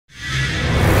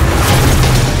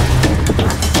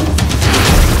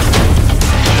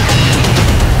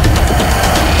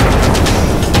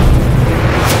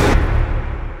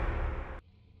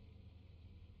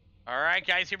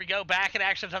here we go. Back in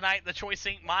action tonight. The Choice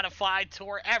Inc. Modified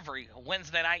Tour every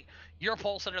Wednesday night. Your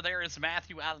pole sitter there is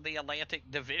Matthew out of the Atlantic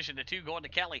Division. The 2 going to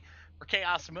Kelly for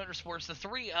Chaos Motorsports. The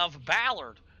 3 of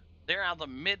Ballard. They're out of the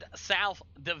Mid-South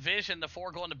Division. The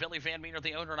 4 going to Billy Van Meter,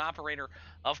 the owner and operator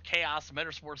of Chaos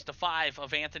Motorsports. The 5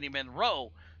 of Anthony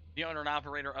Monroe, the owner and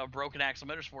operator of Broken Axle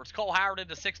Motorsports. Cole Howard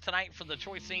into 6 tonight for the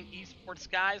Choice Inc. Esports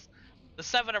guys. The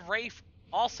 7 of Rafe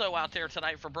also out there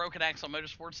tonight for Broken Axle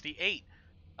Motorsports. The 8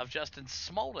 of Justin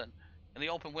Smolden and the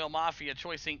Open Wheel Mafia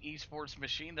Choice Inc. Esports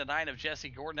Machine. The 9 of Jesse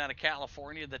Gordon out of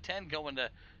California. The 10 going to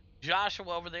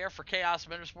Joshua over there for Chaos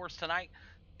Motorsports tonight.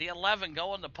 The 11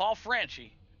 going to Paul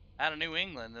Franchi out of New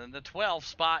England. And the 12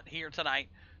 spot here tonight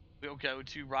will go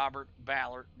to Robert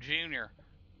Ballard Jr.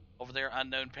 over there,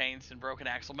 Unknown Paints and Broken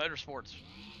Axle Motorsports.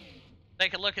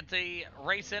 Take a look at the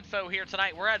race info here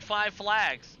tonight. We're at 5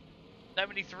 Flags.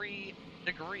 73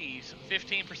 degrees,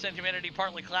 15% humidity,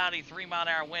 partly cloudy,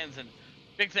 3-mile-an-hour winds. And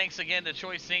big thanks again to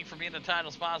Choice Inc. for being the title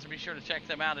sponsor. Be sure to check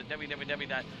them out at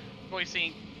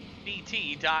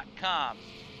www.choiceinct.com.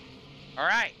 All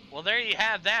right, well, there you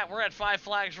have that. We're at 5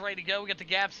 Flags, ready to go. We got the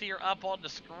gaps here up on the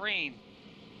screen.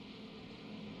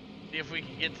 See if we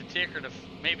can get the ticker to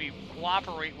maybe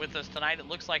cooperate with us tonight. It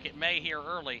looks like it may here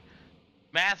early.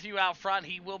 Matthew out front,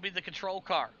 he will be the control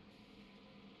car.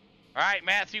 All right,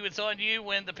 Matthew, it's on you.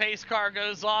 When the pace car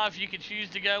goes off, you can choose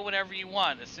to go whenever you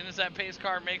want. As soon as that pace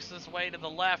car makes its way to the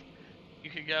left, you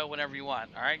can go whenever you want.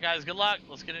 All right, guys, good luck.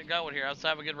 Let's get it going here. Let's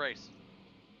have a good race.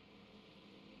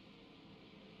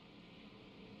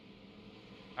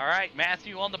 All right,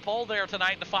 Matthew on the pole there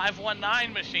tonight, the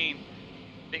 519 machine.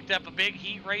 Picked up a big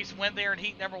heat race win there in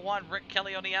heat number 1. Rick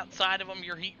Kelly on the outside of him,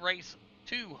 your heat race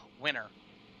 2 winner.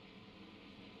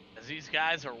 As these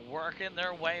guys are working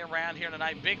their way around here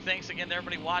tonight. Big thanks again to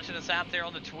everybody watching us out there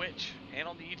on the Twitch and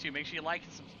on the YouTube. Make sure you like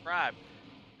and subscribe.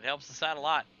 It helps us out a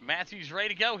lot. Matthew's ready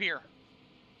to go here.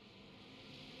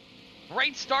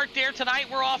 Great start there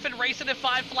tonight. We're off and racing at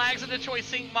 5 Flags in the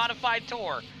Choice Inc. Modified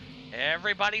Tour.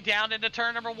 Everybody down into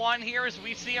turn number 1 here as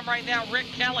we see him right now. Rick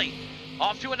Kelly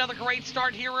off to another great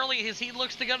start here early as he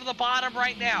looks to go to the bottom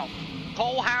right now.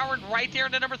 Cole Howard right there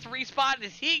in the number 3 spot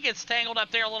as he gets tangled up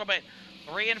there a little bit.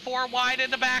 3 and 4 wide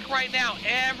in the back right now.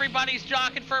 Everybody's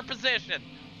jockeying for a position.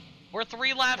 We're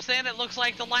 3 laps in. It looks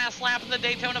like the last lap of the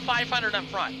Daytona 500 up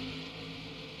front.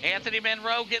 Anthony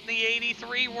Monroe getting the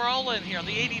 83 rolling here.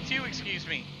 The 82, excuse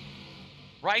me.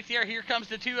 Right there, here comes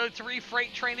the 203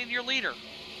 Freight Training, your leader.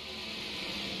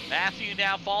 Matthew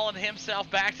now falling himself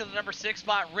back to the number 6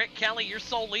 spot. Rick Kelly, your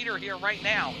sole leader here right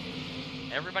now.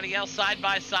 Everybody else side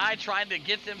by side trying to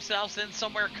get themselves in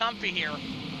somewhere comfy here.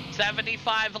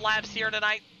 75 laps here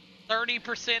tonight,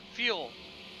 30% fuel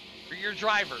for your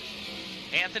drivers.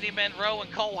 Anthony Monroe and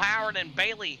Cole Howard and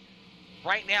Bailey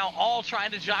right now all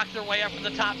trying to jock their way up in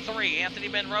the top 3. Anthony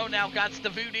Monroe now got the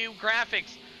Voodoo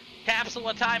Graphics, Capsule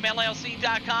of Time,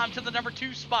 LLC.com to the number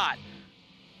 2 spot.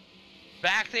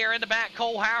 Back there in the back,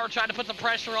 Cole Howard trying to put the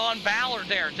pressure on Ballard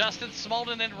there. Justin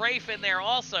Smolden and Rafe in there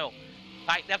also.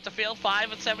 Tighten up the field,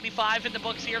 5 and 75 in the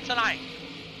books here tonight.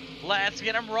 Let's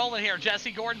get him rolling here.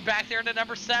 Jesse Gordon back there in the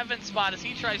number 7 spot as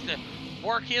he tries to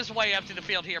work his way up to the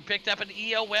field here. Picked up an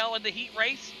EOL in the heat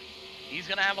race. He's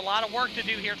going to have a lot of work to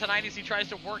do here tonight as he tries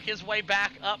to work his way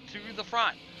back up to the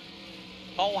front.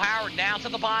 Cole Howard down to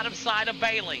the bottom side of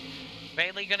Bailey.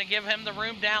 Bailey going to give him the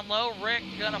room down low. Rick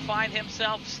going to find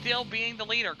himself still being the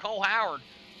leader. Cole Howard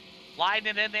sliding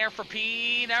it in there for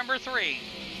P number 3.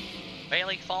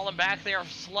 Bailey falling back there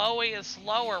slowly and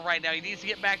slower right now. He needs to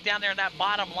get back down there in that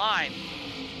bottom line.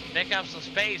 Pick up some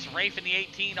space. Rafe in the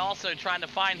 18 also trying to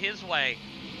find his way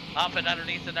up and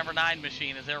underneath the number 9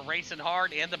 machine as they're racing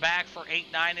hard in the back for 8,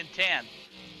 9, and 10.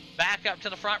 Back up to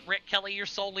the front, Rick Kelly, your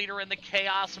sole leader in the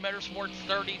Chaos Motorsports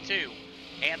 32.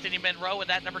 Anthony Monroe in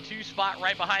that number 2 spot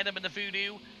right behind him in the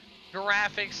Voodoo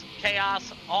Graphics,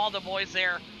 Chaos, all the boys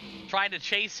there trying to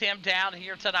chase him down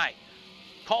here tonight.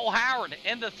 Cole Howard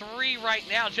in the 3 right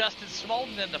now. Justin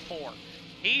Smolden in the 4.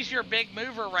 He's your big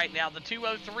mover right now. The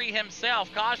 203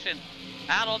 himself. Caution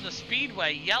out on the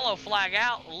speedway. Yellow flag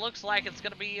out. Looks like it's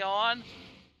going to be on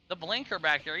the blinker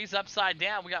back there. He's upside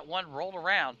down. We got one rolled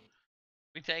around.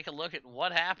 We take a look at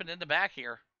what happened in the back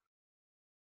here.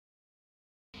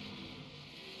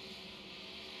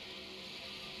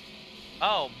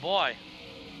 Oh, boy.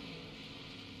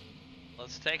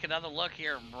 Let's take another look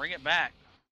here and bring it back.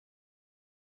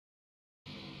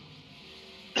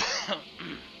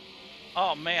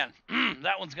 Oh, man.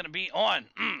 That one's going to be on.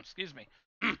 Excuse me.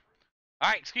 All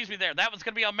right, excuse me there. That one's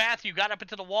going to be on Matthew. Got up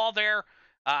into the wall there.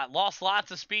 Lost lots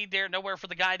of speed there. Nowhere for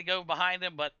the guy to go behind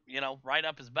him, but, you know, right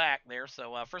up his back there.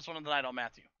 So, first one of the night on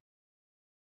Matthew.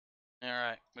 All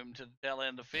right, moving to the tail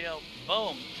end of the field.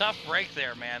 Boom, tough break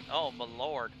there, man. Oh, my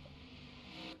Lord.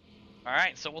 All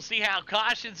right, so we'll see how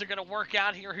cautions are going to work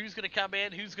out here. Who's going to come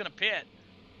in, who's going to pit.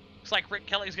 Looks like Rick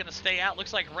Kelly's going to stay out.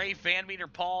 Looks like Ray, Van Meter,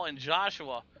 Paul, and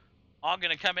Joshua all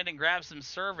going to come in and grab some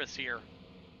service here.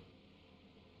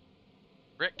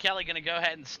 Rick Kelly going to go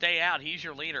ahead and stay out. He's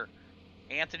your leader.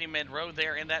 Anthony Monroe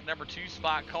there in that number 2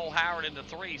 spot. Cole Howard in the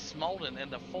 3. Smolden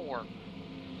in the 4.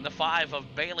 And the 5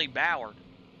 of Bailey Ballard.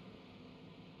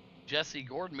 Jesse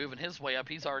Gordon moving his way up.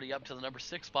 He's already up to the number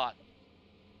 6 spot.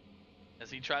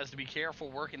 As he tries to be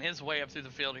careful, working his way up through the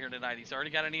field here tonight. He's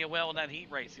already got an EOL in that heat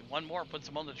race. One more puts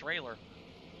him on the trailer.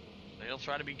 So he'll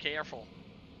try to be careful.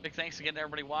 Big thanks again to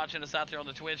everybody watching us out there on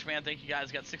the Twitch, man. Thank you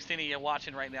guys. Got 16 of you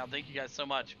watching right now. Thank you guys so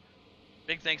much.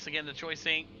 Big thanks again to Choice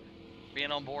Inc.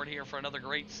 being on board here for another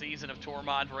great season of Tour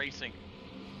Mod Racing.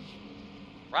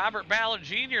 Robert Ballard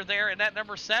Jr. there in that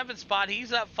number 7 spot.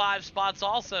 He's up 5 spots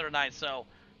also tonight. So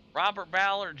Robert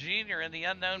Ballard Jr. in the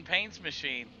Unknown Paints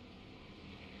machine.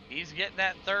 He's getting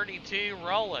that 32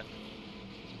 rolling.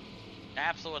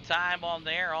 Absolute time on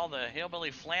there. All the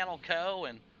Hillbilly Flannel Co.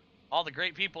 and all the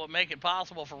great people that make it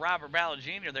possible for Robert Ballard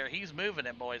Jr. there. He's moving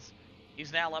it, boys.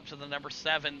 He's now up to the number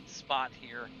 7 spot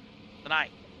here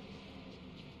tonight.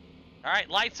 All right,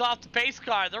 lights off the pace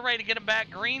car. They're ready to get him back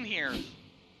green here.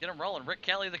 Get him rolling. Rick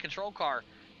Kelly, the control car.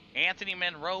 Anthony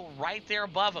Monroe right there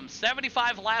above him.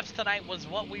 75 laps tonight was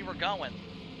what we were going.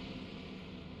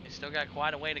 They still got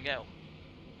quite a way to go.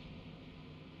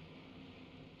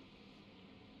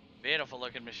 Beautiful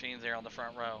looking machines there on the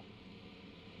front row.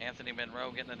 Anthony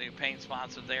Monroe getting a new paint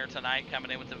sponsor there tonight,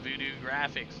 coming in with the Voodoo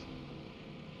Graphics.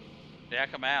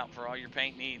 Check them out for all your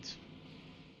paint needs.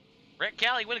 Rick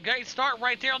Kelly with a great start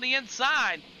right there on the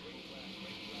inside.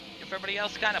 If everybody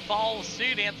else kind of follows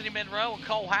suit, Anthony Monroe and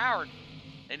Cole Howard,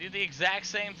 they do the exact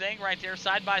same thing right there,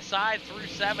 side by side through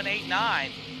 7, 8,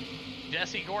 9.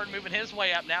 Jesse Gordon moving his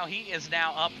way up now. He is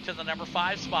now up to the number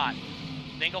 5 spot.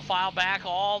 Single file back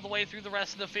all the way through the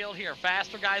rest of the field here.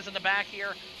 Faster guys in the back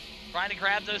here trying to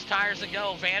grab those tires and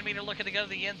go. Van Meter looking to go to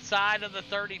the inside of the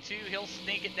 32. He'll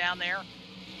sneak it down there,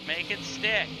 make it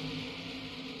stick.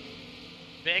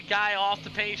 Big guy off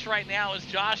the pace right now is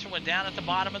Joshua down at the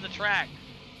bottom of the track,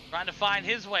 trying to find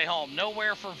his way home.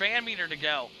 Nowhere for Van Meter to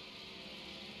go.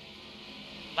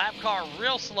 Lap car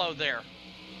real slow there.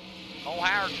 Cole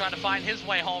Howard trying to find his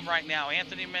way home right now.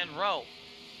 Anthony Monroe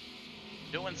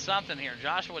doing something here.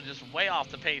 Joshua just way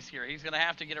off the pace here. He's going to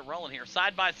have to get it rolling here.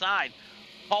 Side by side,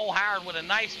 Cole Howard with a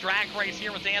nice drag race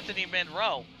here with Anthony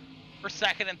Monroe for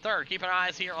 2nd and 3rd. Keep our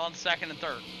eyes here on 2nd and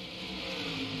 3rd.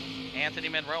 Anthony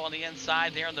Monroe on the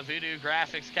inside there in the Voodoo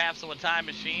Graphics Capsule Time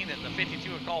machine, and the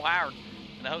 52 of Cole Howard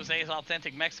and the Jose's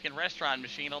Authentic Mexican Restaurant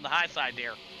machine on the high side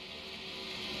there.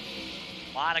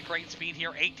 A lot of great speed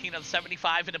here. 18 of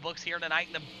 75 in the books here tonight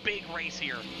in the big race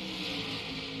here.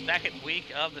 2nd week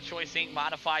of the Choice Inc.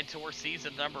 Modified Tour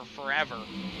season number forever.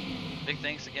 Big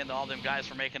thanks again to all them guys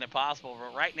for making it possible.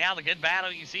 But right now, the good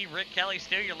battle, you see Rick Kelly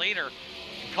still your leader.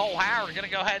 And Cole Howard going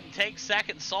to go ahead and take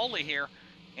 2nd solely here.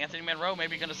 Anthony Monroe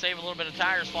maybe going to save a little bit of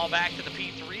tires, fall back to the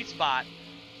P3 spot.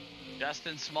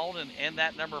 Justin Smolden in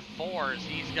that number 4 as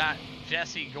he's got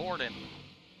Jesse Gordon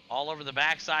all over the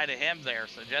backside of him there.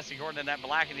 So Jesse Gordon in that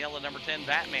black and yellow number 10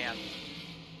 Batman.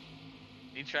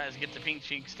 He tries to get the Pink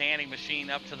Cheek standing machine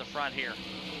up to the front here.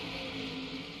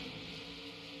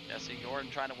 Jesse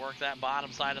Gordon trying to work that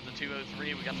bottom side of the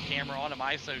 203. We got the camera on him,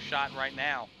 ISO shot right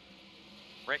now.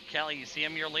 Rick Kelly, you see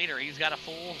him your leader. He's got a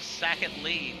full 2nd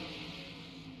lead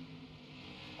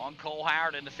on Cole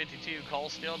Howard in the 52. Cole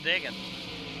still digging.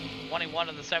 21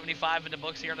 of the 75 in the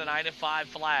books here tonight at 5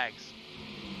 Flags.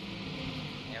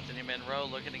 Anthony Monroe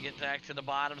looking to get back to the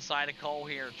bottom side of Cole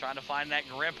here, trying to find that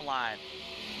grip line.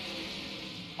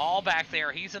 All back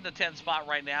there. He's in the 10th spot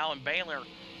right now, and Ballard,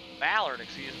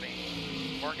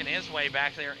 working his way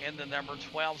back there in the number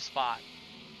 12 spot.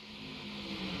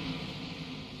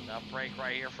 Tough break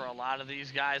right here for a lot of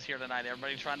these guys here tonight.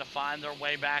 Everybody trying to find their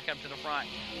way back up to the front.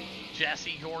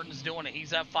 Jesse Gordon's doing it.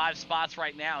 He's up 5 spots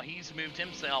right now. He's moved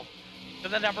himself to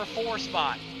the number 4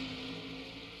 spot.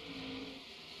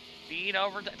 Speed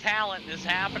over talent is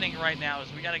happening right now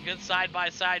as we got a good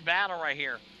side-by-side battle right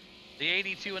here. The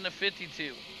 82 and the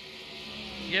 52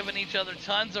 giving each other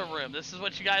tons of room. This is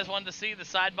what you guys wanted to see, the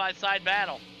side-by-side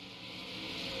battle.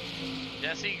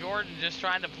 Jesse Gordon just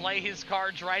trying to play his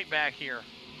cards right back here.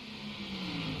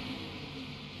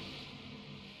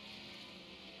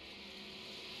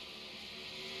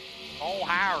 Cole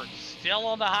Howard still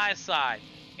on the high side.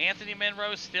 Anthony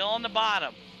Monroe still on the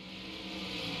bottom.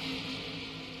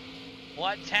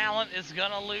 What talent is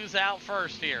going to lose out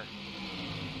first here?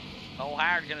 Cole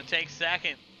Howard going to take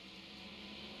 2nd.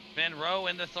 Monroe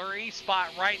in the 3 spot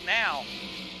right now.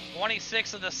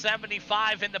 26 of the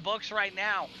 75 in the books right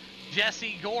now.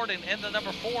 Jesse Gordon in the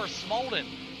number 4. Smolden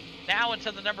now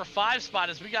into the number 5 spot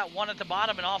as we got one at the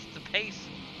bottom and off the pace.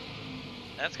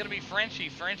 That's going to be Frenchie.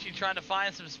 Frenchie trying to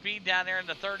find some speed down there in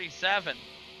the 37.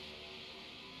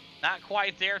 Not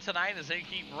quite there tonight as they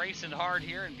keep racing hard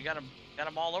here, and you got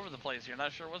them all over the place. You're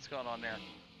not sure what's going on there.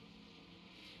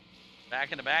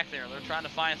 Back in the back there, they're trying to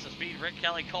find some speed. Rick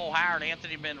Kelly, Cole Howard,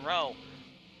 Anthony Monroe.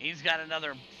 He's got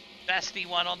another bestie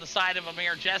one on the side of him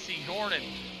here. Jesse Gordon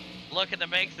looking to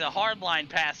make the hard line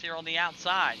pass here on the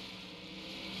outside.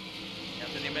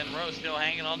 Anthony Monroe still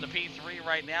hanging on the P3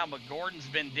 right now, but Gordon's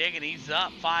been digging. He's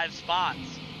up 5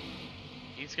 spots.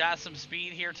 He's got some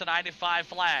speed here tonight at 5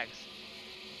 Flags.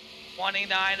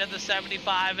 29 of the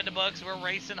 75 in the books. We're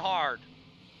racing hard.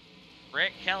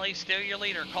 Rick Kelly still your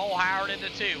leader. Cole Howard into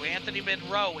 2. Anthony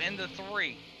Monroe into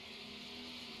 3.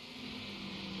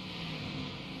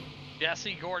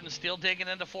 Jesse Gordon still digging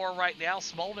into 4 right now.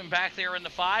 Smolden back there in the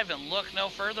 5. And look no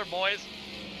further, boys.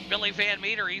 Billy Van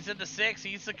Meter, he's into 6.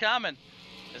 He's coming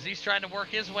as he's trying to work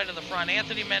his way to the front.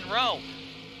 Anthony Monroe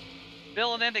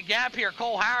filling in the gap here.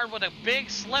 Cole Howard with a big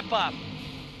slip up.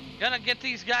 Gonna get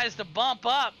these guys to bump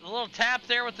up. A little tap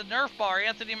there with the Nerf bar.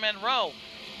 Anthony Monroe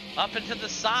up into the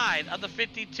side of the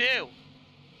 52.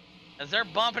 As they're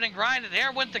bumping and grinding,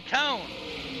 there went the cone.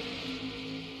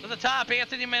 To the top,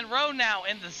 Anthony Monroe now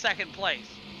in the 2nd place.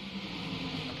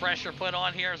 The pressure put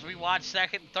on here as we watch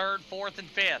 2nd, 3rd, 4th, and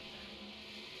 5th.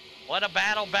 What a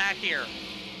battle back here.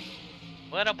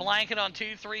 What a blanket on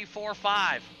 2, 3, 4,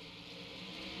 5.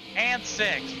 And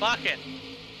 6. Bucket.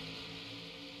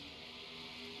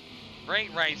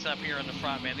 Great race up here in the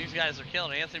front, man. These guys are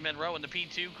killing it. Anthony Monroe in the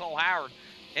P2. Cole Howard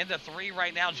into 3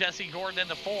 right now. Jesse Gordon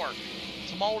into 4.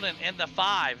 Smolden into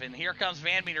 5. And here comes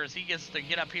Van Meter as he gets to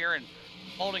get up here. And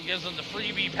Smolden gives him the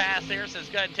freebie pass there. Says,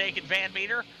 go ahead and take it, Van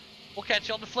Meter. We'll catch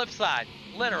you on the flip side.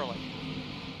 Literally.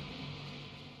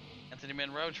 Anthony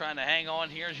Monroe trying to hang on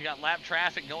here as you got lap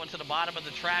traffic going to the bottom of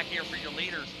the track here for your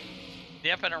leaders.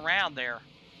 Dipping around there.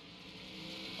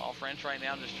 All French right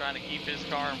now just trying to keep his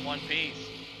car in one piece.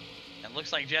 And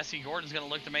looks like Jesse Gordon's going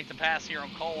to look to make the pass here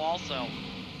on Cole also.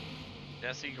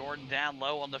 Jesse Gordon down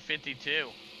low on the 52.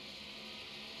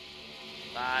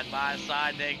 Side by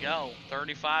side they go.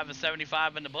 35 of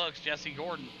 75 in the books. Jesse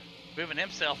Gordon moving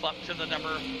himself up to the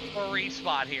number 3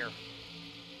 spot here.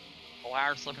 Cole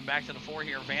Howard slipping back to the 4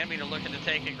 here. Van Meter looking to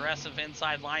take aggressive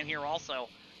inside line here also.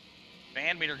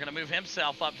 Van Meter going to move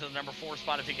himself up to the number 4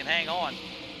 spot if he can hang on.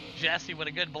 Jesse with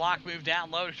a good block move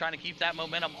down low, trying to keep that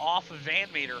momentum off of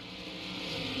Van Meter.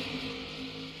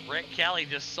 Rick Kelly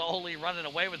just solely running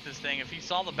away with this thing. If he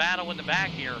saw the battle in the back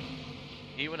here,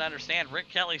 he would understand. Rick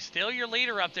Kelly still your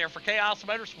leader up there for Chaos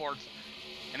Motorsports.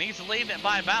 And he's leading it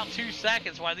by about 2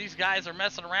 seconds while these guys are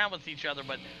messing around with each other.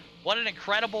 But what an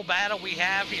incredible battle we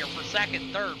have here for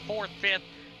 2nd, 3rd, 4th, 5th,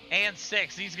 and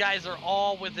 6th. These guys are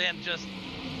all within just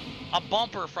a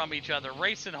bumper from each other,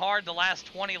 racing hard the last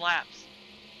 20 laps.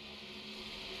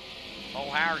 Cole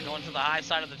Howard going to the high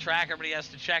side of the track. Everybody has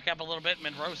to check up a little bit.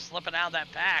 Monroe slipping out of that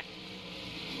pack.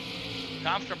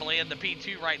 Comfortably in the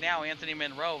P2 right now, Anthony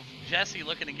Monroe. Jesse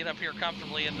looking to get up here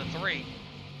comfortably in the 3.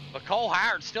 But Cole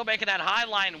Howard still making that high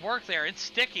line work there. It's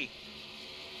sticky.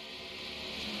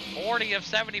 40 of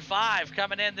 75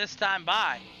 coming in this time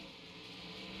by.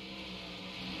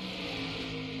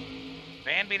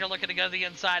 Van Meter looking to go to the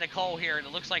inside of Cole here, and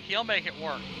it looks like he'll make it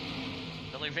work.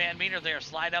 Billy Van Meter there,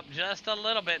 slide up just a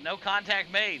little bit, no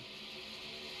contact made.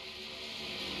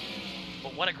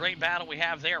 But what a great battle we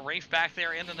have there. Rafe back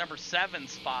there in the number 7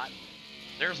 spot.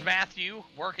 There's Matthew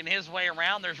working his way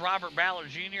around. There's Robert Ballard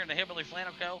Jr. in the Hibberly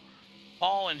Flanico.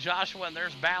 Paul and Joshua, and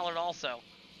there's Ballard also.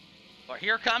 But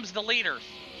here comes the leaders.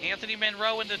 Anthony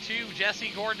Monroe into 2,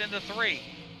 Jesse Gordon into 3.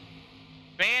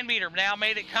 Van Meter now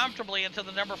made it comfortably into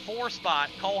the number 4 spot.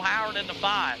 Cole Howard into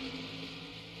 5.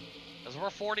 As we're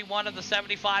 41 of the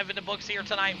 75 in the books here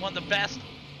tonight. One of the best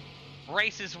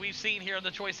races we've seen here in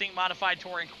the Choice Inc. Modified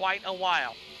Tour in quite a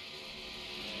while.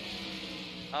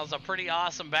 That was a pretty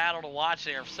awesome battle to watch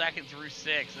there, 2nd through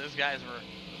 6th. Those guys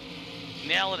were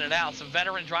nailing it out. Some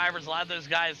veteran drivers, a lot of those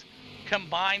guys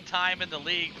combined time in the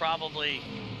league, probably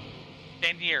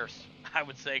 10 years, I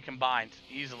would say, combined,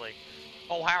 easily.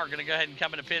 Cole Howard going to go ahead and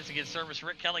come into pits and get service.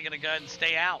 Rick Kelly going to go ahead and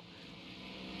stay out.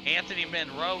 Anthony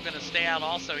Monroe going to stay out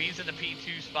also. He's in the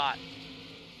P2 spot.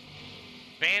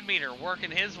 Van Meter working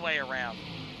his way around.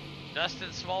 Dustin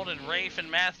Smolden, Rafe,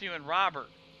 and Matthew, and Robert.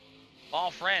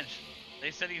 Paul French. They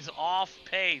said he's off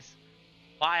pace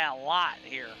by a lot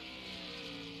here.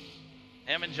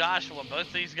 Him and Joshua,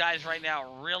 both these guys right now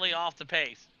are really off the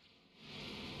pace.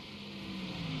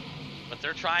 but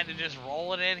they're trying to just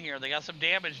roll it in here. They got some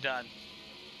damage done.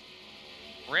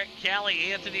 Rick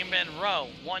Kelly, Anthony Monroe,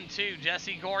 1-2.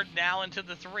 Jesse Gordon now into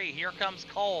the 3. Here comes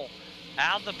Cole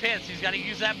out of the pits. He's got to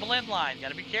use that blend line.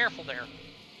 Got to be careful there.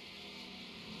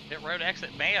 Pit road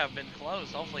exit may have been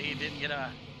closed. Hopefully he didn't get a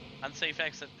unsafe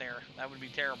exit there. That would be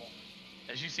terrible.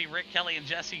 As you see Rick Kelly and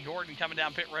Jesse Gordon coming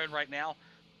down pit road right now,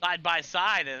 side by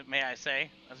side, may I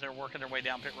say, as they're working their way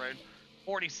down pit road.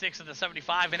 46 of the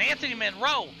 75. And Anthony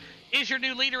Monroe is your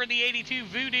new leader in the 82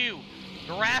 Voodoo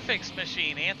graphics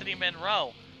machine. Anthony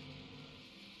Monroe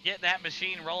getting that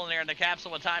machine rolling there in the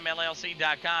capsule with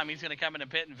TimeLLC.com. He's going to come in and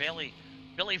pit, and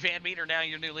Billy Van Meter now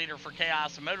your new leader for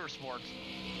Chaos Motorsports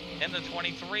in the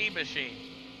 23 machine.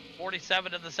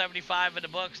 47 of the 75 in the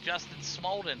books. Justin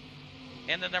Smolden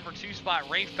in the number 2 spot.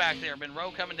 Rafe back there. Monroe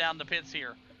coming down the pits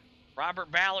here.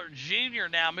 Robert Ballard Jr.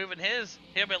 now moving his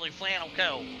Hillbilly Flannel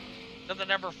Co. to the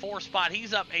number 4 spot.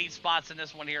 He's up 8 spots in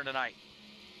this one here tonight.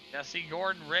 Jesse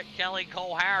Gordon, Rick Kelly,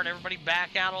 Cole Howard, everybody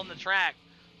back out on the track.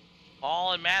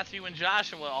 Paul and Matthew and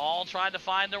Joshua all trying to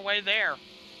find their way there.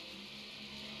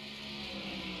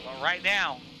 But right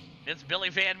now, it's Billy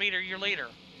Van Meter, your leader.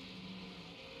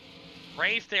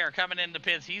 Rafe there coming in the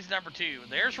pits. He's number 2.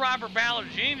 There's Robert Ballard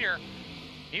Jr.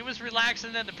 He was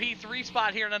relaxing in the P3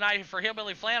 spot here tonight for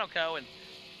Hillbilly Flannel Co. And,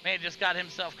 man, just got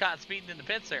himself caught speeding in the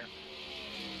pits there.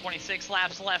 26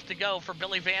 laps left to go for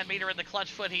Billy Van Meter in the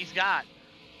clutch foot he's got.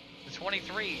 The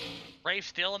 23. Rafe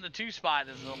still in the 2 spot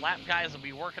as the lap guys will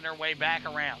be working their way back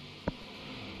around.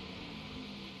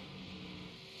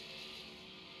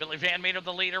 Billy Van Meter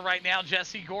the leader right now.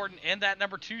 Jesse Gordon in that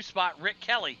number 2 spot. Rick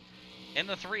Kelly in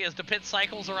the 3 as the pit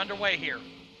cycles are underway here.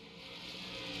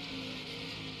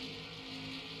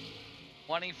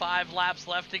 25 laps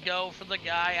left to go for the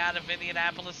guy out of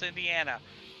Indianapolis, Indiana.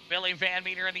 Billy Van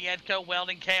Meter and the Edco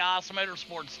Welding Chaos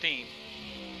Motorsports team.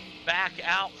 Back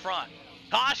out front.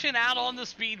 Caution out on the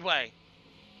speedway.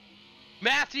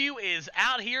 Matthew is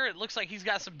out here. It looks like he's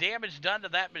got some damage done to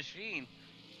that machine.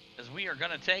 As we are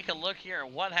going to take a look here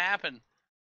at what happened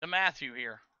to Matthew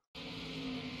here.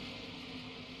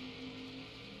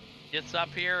 Gets up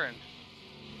here and...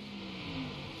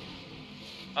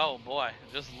 oh boy,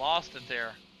 just lost it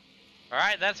there.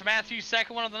 Alright, that's Matthew's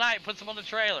second one of the night. Puts him on the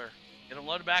trailer. Get him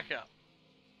loaded back up.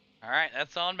 Alright,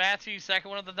 that's on Matthew's second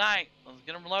one of the night. Let's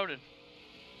get him loaded.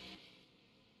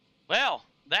 Well,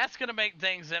 that's going to make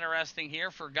things interesting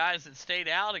here for guys that stayed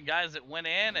out and guys that went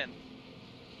in and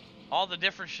all the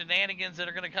different shenanigans that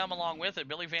are going to come along with it.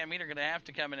 Billy Van Meter going to have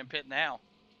to come in and pit now.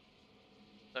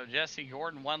 So Jesse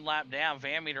Gordon 1 lap down.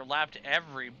 Van Meter lapped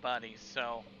everybody.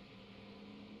 So,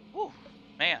 whew,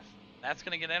 man, that's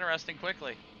going to get interesting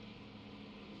quickly.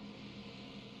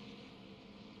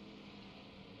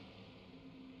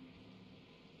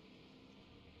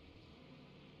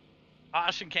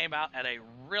 Caution came out at a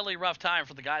really rough time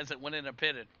for the guys that went in and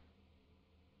pitted.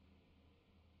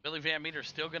 Billy Van Meter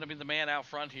still going to be the man out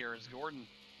front here as Gordon,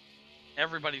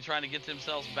 everybody trying to get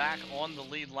themselves back on the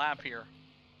lead lap here.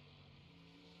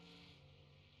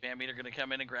 Van Meter going to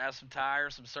come in and grab some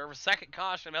tires, some service. Second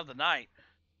caution of the night.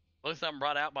 Both of them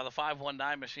brought out by the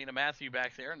 519 machine of Matthew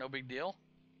back there. No big deal.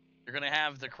 You're going to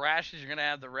have the crashes. You're going to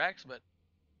have the wrecks, but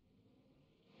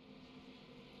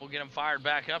we'll get them fired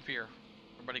back up here.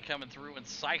 Everybody coming through and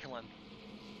cycling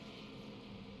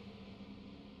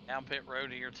down pit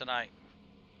road here tonight.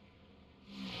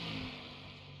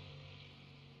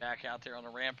 Back out there on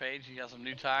the rampage. You got some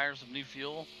new tires, some new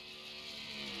fuel.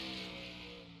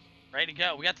 Ready to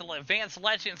go. We got the Advanced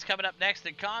Legends coming up next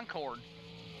at Concord.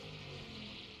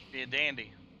 Be a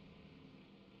dandy.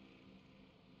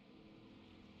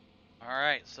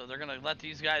 Alright, so they're going to let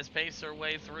these guys pace their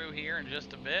way through here in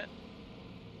just a bit.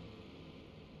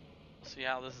 We'll see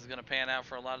how this is going to pan out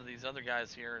for a lot of these other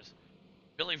guys here. Is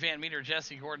Billy Van Meter,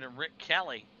 Jesse Gordon, and Rick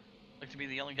Kelly look to be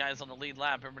the only guys on the lead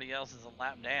lap. Everybody else is a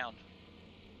lap down.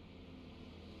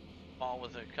 Ball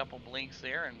with a couple blinks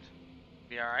there and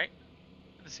be alright.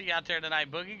 Good to see you out there tonight,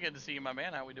 Boogie. Good to see you, my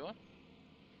man. How we doing?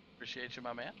 Appreciate you,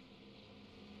 my man.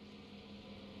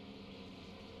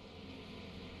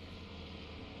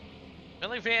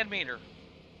 Billy Van Meter,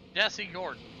 Jesse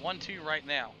Gordon, 1-2 right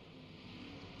now.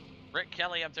 Rick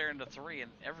Kelly up there into 3,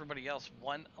 and everybody else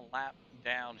 1 lap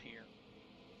down here.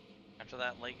 After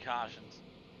that late cautions.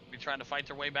 Be trying to fight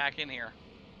their way back in here.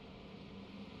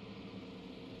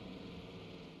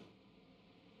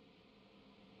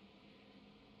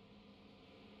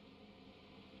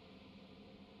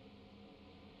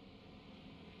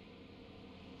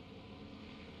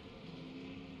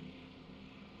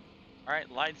 All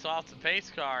right, lights off the pace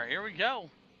car. Here we go.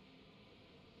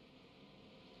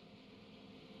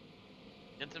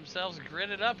 Get themselves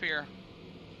gridded up here.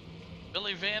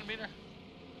 Billy Van Meter.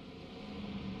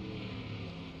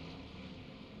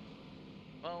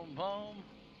 Boom, boom.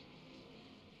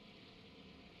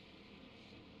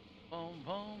 Boom, boom.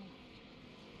 All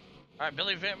right,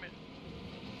 Billy Van Meter.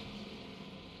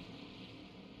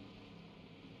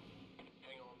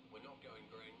 Hang on, we're not going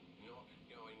green. Not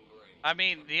going green. I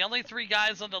mean, the only 3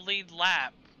 guys on the lead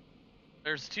lap.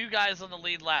 There's 2 guys on the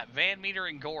lead lap, Van Meter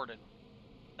and Gordon.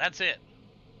 That's it.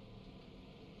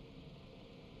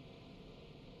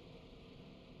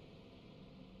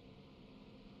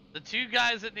 The 2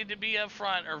 guys that need to be up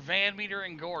front are Van Meter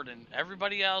and Gordon.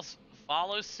 Everybody else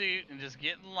follow suit and just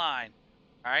get in line.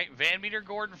 All right, Van Meter,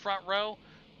 Gordon, front row.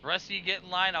 The rest of you get in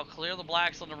line. I'll clear the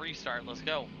blacks on the restart. Let's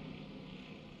go.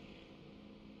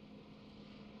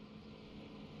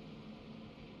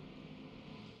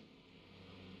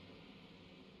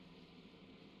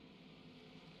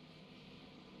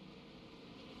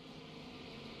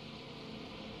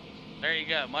 There you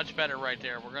go. Much better right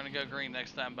there. We're going to go green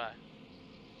next time by.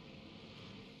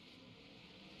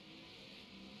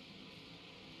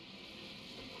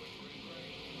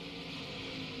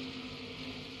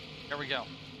 There we go.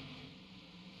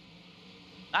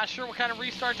 Not sure what kind of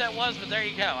restart that was, but there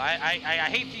you go. I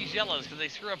hate these yellows because they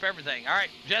screw up everything. All right,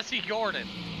 Jesse Gordon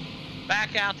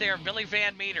back out there. Billy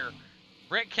Van Meter.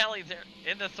 Rick Kelly there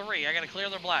in the 3. I got to clear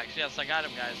their blacks. Yes, I got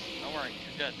him, guys. Don't worry.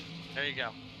 You're good. There you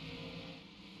go.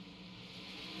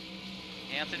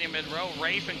 Anthony Monroe,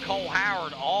 Rafe, and Cole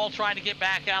Howard all trying to get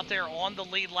back out there on the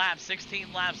lead lap.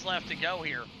 16 laps left to go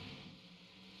here.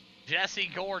 Jesse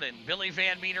Gordon, Billy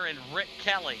Van Meter, and Rick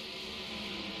Kelly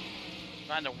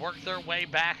trying to work their way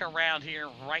back around here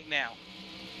right now.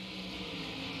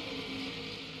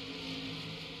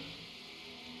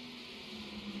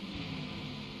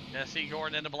 Jesse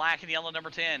Gordon in the black and yellow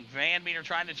number 10. Van Meter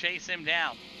trying to chase him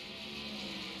down.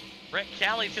 Rick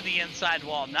Kelly to the inside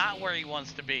wall, not where he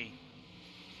wants to be.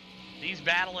 He's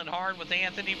battling hard with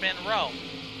Anthony Monroe.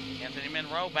 Anthony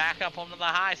Monroe back up onto the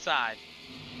high side.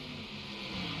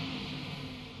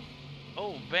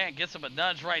 Oh, man, gets him a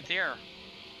nudge right there.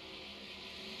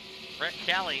 Rick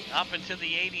Kelly up into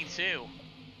the 82.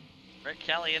 Rick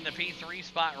Kelly in the P3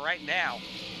 spot right now.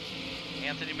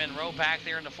 Anthony Monroe back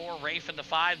there in the 4. Rafe in the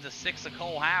 5. The 6 of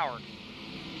Cole Howard.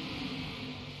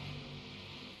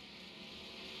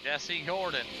 Jesse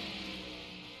Gordon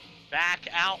back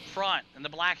out front in the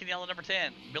black and yellow number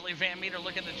 10. Billy Van Meter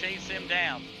looking to chase him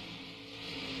down.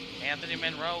 Anthony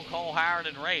Monroe, Cole Howard,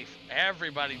 and Rafe.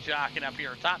 Everybody jockeying up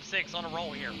here. Top 6 on a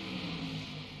roll here.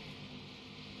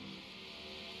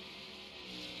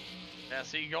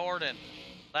 Jesse Gordon.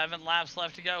 11 laps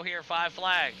left to go here. 5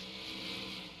 flags.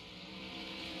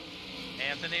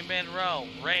 Anthony Monroe,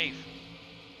 Rafe,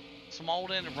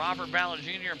 Smolden, Robert Ballard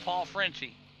Jr., and Paul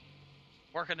Frenchie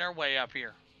working their way up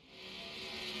here.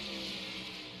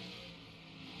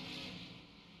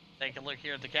 Take a look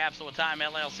here at the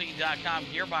CapsuleTimeLLC.com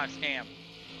gearbox cam.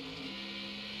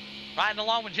 Riding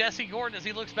along with Jesse Gordon as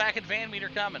he looks back at Van Meter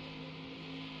coming.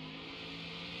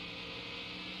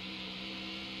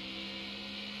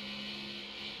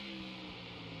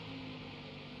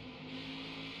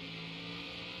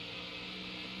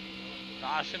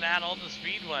 Caution out on the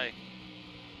speedway.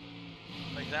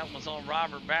 I think that was on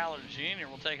Robert Ballard Jr.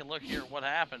 We'll take a look here at what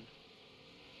happened.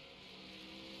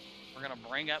 We're going to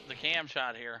bring up the cam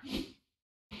shot here.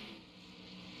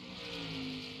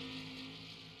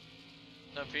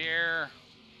 Up here.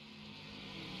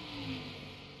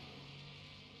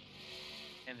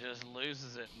 And just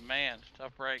loses it. Man,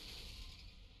 tough break.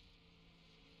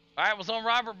 All right, it was on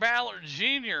Robert Ballard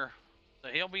Jr. So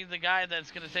he'll be the guy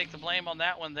that's going to take the blame on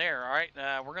that one there. All right,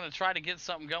 we're going to try to get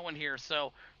something going here.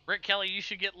 So, Rick Kelly, you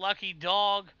should get lucky,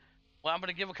 dog. Well, I'm going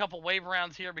to give a couple wave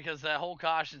rounds here because that whole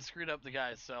caution screwed up the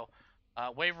guys. So,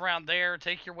 wave around there.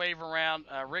 Take your wave around.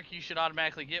 Rick, you should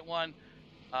automatically get one.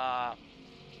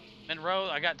 Monroe,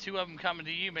 I got 2 of them coming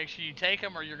to you. Make sure you take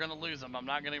them or you're going to lose them. I'm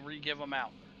not going to re-give them out.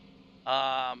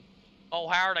 Oh,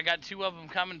 Howard, I got 2 of them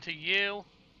coming to you.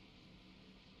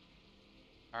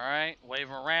 All right,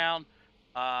 wave around.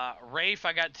 Rafe,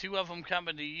 I got 2 of them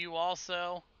coming to you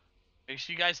also. Make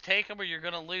sure you guys take them or you're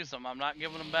going to lose them. I'm not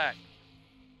giving them back.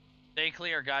 Stay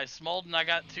clear, guys. Smolden, I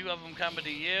got 2 of them coming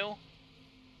to you.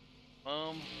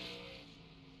 Boom.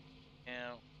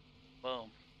 And boom.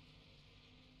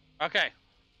 Okay.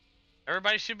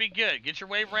 Everybody should be good. Get your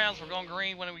wave rounds. We're going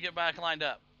green when we get back lined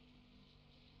up.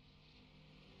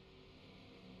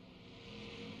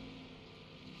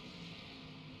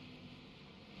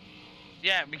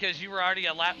 Yeah, because you were already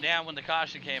a lap down when the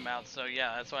caution came out. So,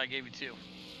 yeah, that's why I gave you 2.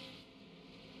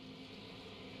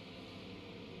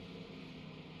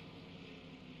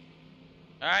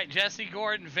 All right, Jesse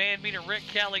Gordon, Van Meter, Rick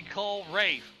Kelly, Cole,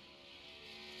 Rafe.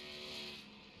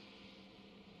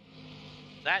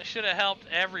 That should have helped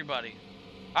everybody.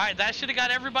 All right, that should have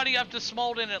got everybody up to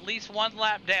Smolden at least one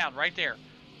lap down right there.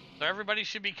 So everybody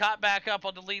should be caught back up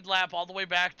on the lead lap all the way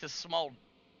back to Smolden.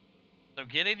 So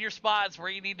get in your spots where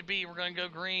you need to be. We're going to go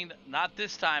green, not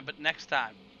this time, but next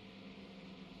time.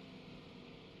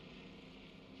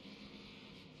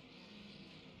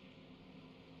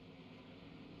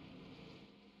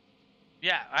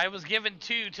 Yeah, I was given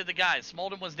 2 to the guys.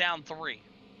 Smolden was down 3.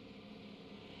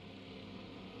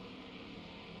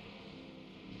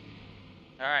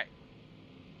 All right.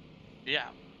 Yeah.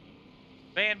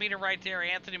 Van Meter right there,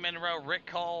 Anthony Monroe, Rick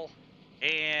Cole,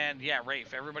 and yeah,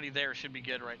 Rafe. Everybody there should be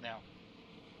good right now.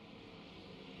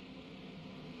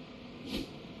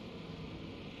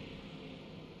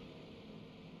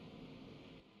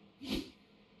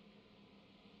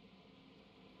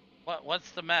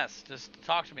 What's the mess? Just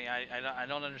talk to me. I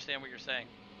don't understand what you're saying.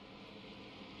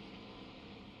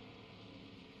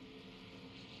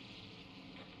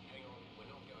 Hang on, we're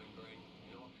not going green.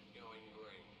 Not going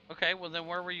green. Okay, well then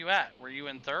where were you at? Were you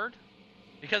in 3rd?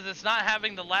 Because it's not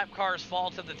having the lap cars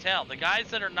fall to the tail. The guys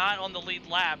that are not on the lead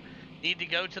lap need to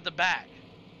go to the back.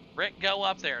 Rick, go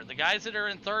up there. The guys that are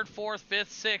in 3rd, 4th,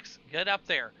 5th, 6th, get up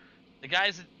there. The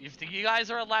guys, if you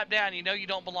guys are a lap down, you know you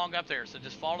don't belong up there, so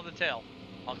just fall to the tail.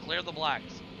 I'll clear the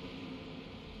blacks.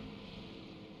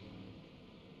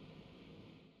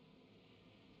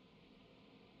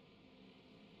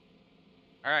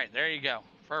 All right, there you go.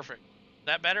 Perfect. Is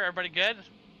that better? Everybody good?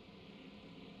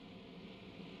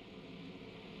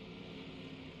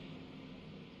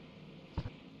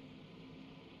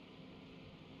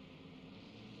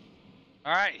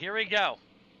 All right, here we go.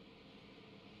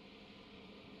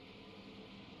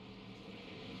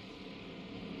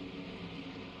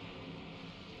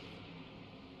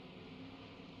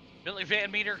 Billy Van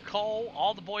Meter, Cole,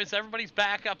 all the boys, everybody's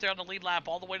back up there on the lead lap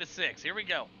all the way to 6. Here we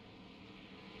go.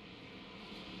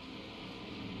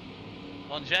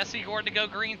 On Jesse Gordon to go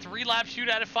green, 3-lap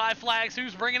shootout at 5 Flags.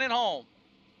 Who's bringing it home?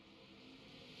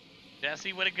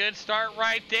 Jesse with a good start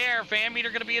right there. Van Meter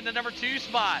going to be in the number 2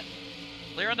 spot.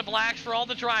 Clearing the blacks for all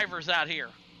the drivers out here.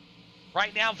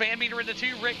 Right now, Van Meter in the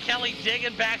 2. Rick Kelly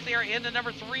digging back there in the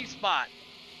number 3 spot.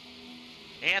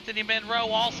 Anthony Monroe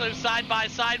also side by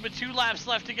side with 2 laps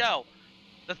left to go.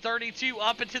 The 32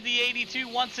 up into the 82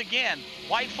 once again.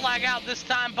 White flag out this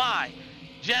time by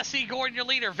Jesse Gordon, your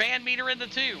leader. Van Meter in the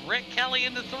 2. Rick Kelly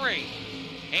in the 3.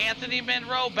 Anthony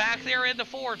Monroe back there in the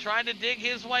 4, trying to dig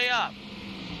his way up.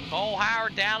 Cole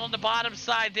Howard down on the bottom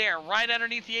side there, right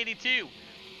underneath the 82.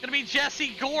 Gonna be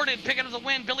Jesse Gordon picking up the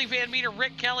win. Billy Van Meter,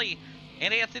 Rick Kelly,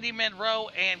 and Anthony Monroe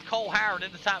and Cole Howard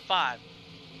in the top 5.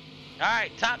 All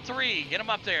right, top 3. Get them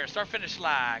up there. Start finish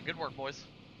line. Good work, boys.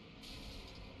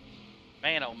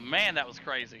 Man, oh man, that was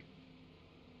crazy.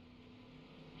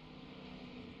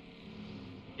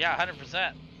 Yeah,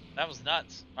 100%. That was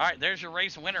nuts. All right, there's your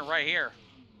race winner right here.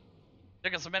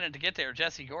 Took us a minute to get there.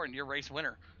 Jesse Gordon, your race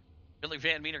winner. Billy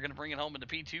Van Meter going to bring it home in the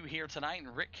P2 here tonight,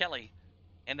 and Rick Kelly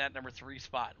in that number 3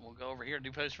 spot. We'll go over here and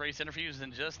do post-race interviews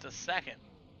in just a second.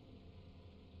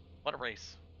 What a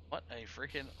race. What a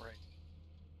freaking race.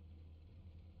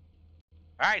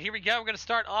 All right, here we go. We're going to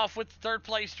start off with the 3rd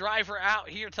place driver out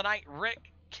here tonight,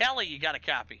 Rick Kelly. You got a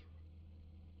copy?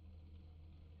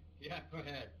 Yeah, go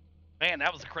ahead. Man,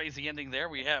 that was a crazy ending there.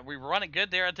 We were running good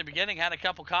there at the beginning, had a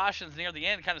couple cautions near the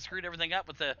end, kind of screwed everything up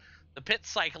with the pit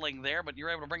cycling there, but you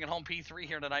were able to bring it home P3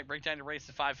 here tonight, break down your race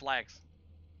to 5 Flags.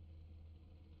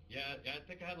 Yeah, I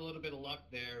think I had a little bit of luck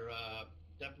there.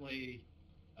 Definitely,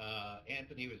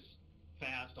 Anthony was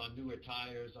fast on newer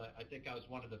tires. I think I was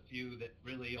one of the few that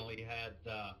really only had,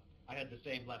 I had the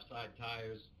same left side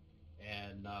tires,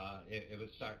 and it was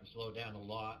starting to slow down a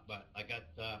lot, but I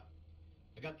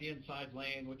got the inside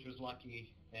lane, which was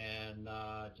lucky, and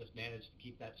just managed to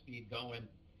keep that speed going,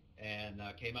 and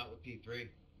came out with P3.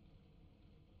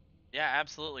 Yeah,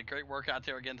 absolutely. Great work out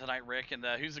there again tonight, Rick. And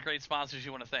who's the great sponsors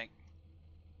you want to thank?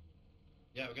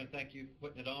 Yeah, we're going to thank you for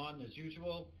putting it on as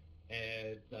usual,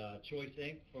 and Choice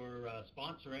Inc. for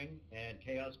sponsoring, and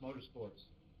Chaos Motorsports.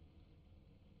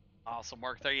 Awesome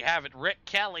work. There you have it. Rick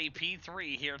Kelly,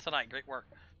 P3 here tonight. Great work.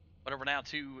 But over now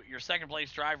to your 2nd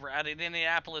place driver out in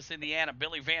Indianapolis, Indiana,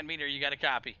 Billy Van Meter. You got a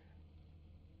copy?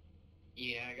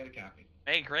 Yeah, I got a copy.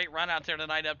 Hey, great run out there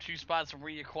tonight, up 2 spots from where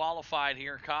you qualified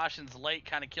here. Cautions late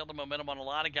kind of killed the momentum on a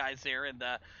lot of guys there. And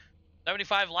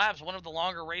 75 laps, one of the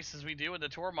longer races we do in the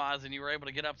Tour Mods, and you were able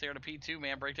to get up there to P2,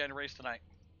 man. Break down your race tonight.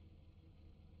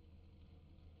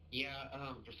 Yeah,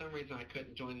 for some reason I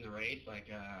couldn't join the race. I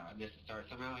missed the start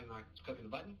somehow. I'm not clicking the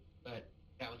button, but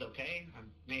that was okay. I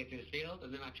made it through the field,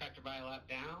 and then I tracked her by a lap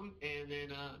down, and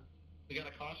then we got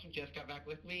a caution. Jess got back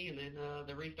with me, and then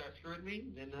the restart screwed me,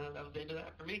 and that was the end of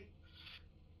that for me.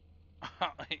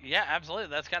 Yeah, absolutely.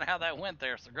 That's kind of how that went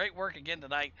there. So great work again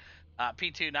tonight.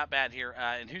 P2, not bad here.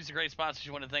 And who's the great sponsors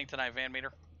you want to thank tonight, Van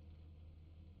Meter?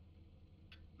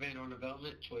 Van Horn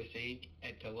Development, Choice Inc.,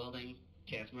 Edco Welding,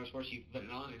 Chaos Motorsports. You put it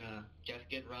on, and Jess,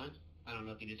 good run. I don't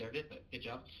know if you deserved it, but good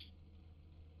job.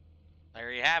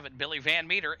 There you have it. Billy Van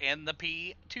Meter in the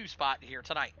P2 spot here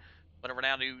tonight. But over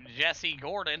now to Jesse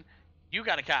Gordon. You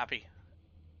got a copy.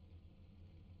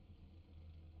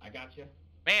 I got you.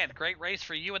 Man, great race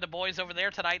for you and the boys over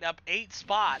there tonight. Up 8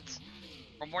 spots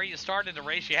from where you started the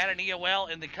race. You had an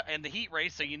EOL in the heat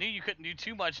race, so you knew you couldn't do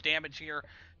too much damage here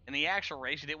in the actual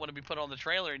race. You didn't want to be put on the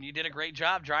trailer, and you did a great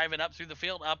job driving up through the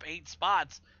field, up 8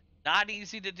 spots. Not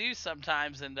easy to do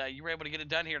sometimes, and you were able to get it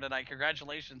done here tonight.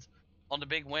 Congratulations on the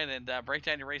big win, and break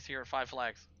down your race here at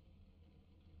 5Flags.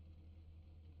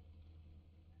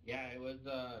 Yeah, it was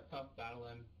tough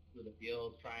battling through the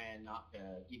field, trying not to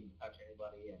even touch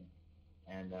anybody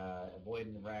and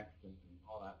avoiding the wrecks and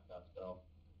all that stuff. So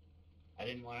I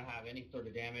didn't want to have any sort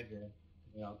of damage or,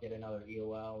 get another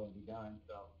EOL and be done.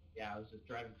 So, yeah, I was just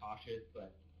driving cautious.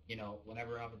 But,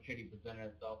 whenever an opportunity presented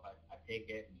itself, I take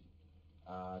it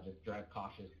and just drive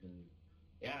cautious. And,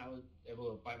 yeah, I was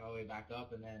able to fight my way back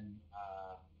up. And then,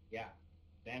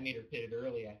 Van Meter pitted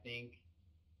early, I think.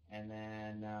 And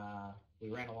then we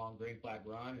ran a long green flag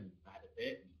run and I had to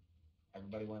pit. And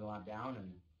everybody went a lot down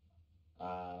and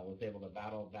was able to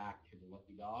battle back to the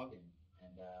lucky dog.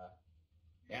 And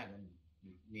then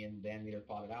me and Van Meter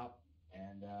fought it out.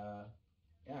 And,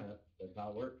 that's how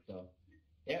it worked. So,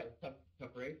 yeah, it was a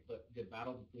tough race, but good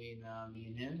battle between me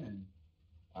and him.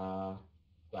 And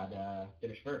glad to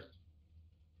finish first.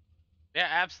 Yeah,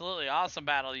 absolutely. Awesome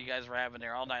battle you guys were having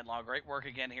there all night long. Great work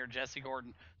again here, Jesse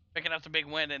Gordon, picking up the big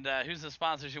win. And who's the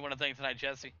sponsors you want to thank tonight,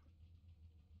 Jesse?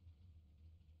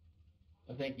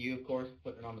 Well, thank you, of course,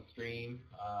 for putting it on the stream,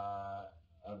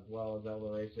 as well as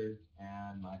Elder Racers,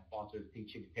 and my sponsors,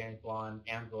 Peach Companion Salon,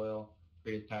 Amsoil,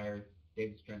 Creative Tires,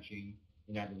 Davis Trenching,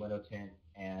 United Window Tint,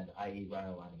 and IE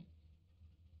Rhino Lining.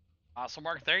 Awesome,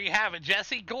 Mark. There you have it.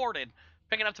 Jesse Gordon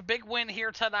picking up the big win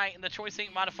here tonight in the Choice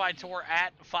Inc. Modified Tour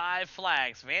at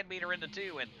 5Flags. Van Meter into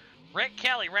 2, and Rick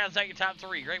Kelly rounds out your top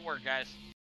 3. Great work, guys.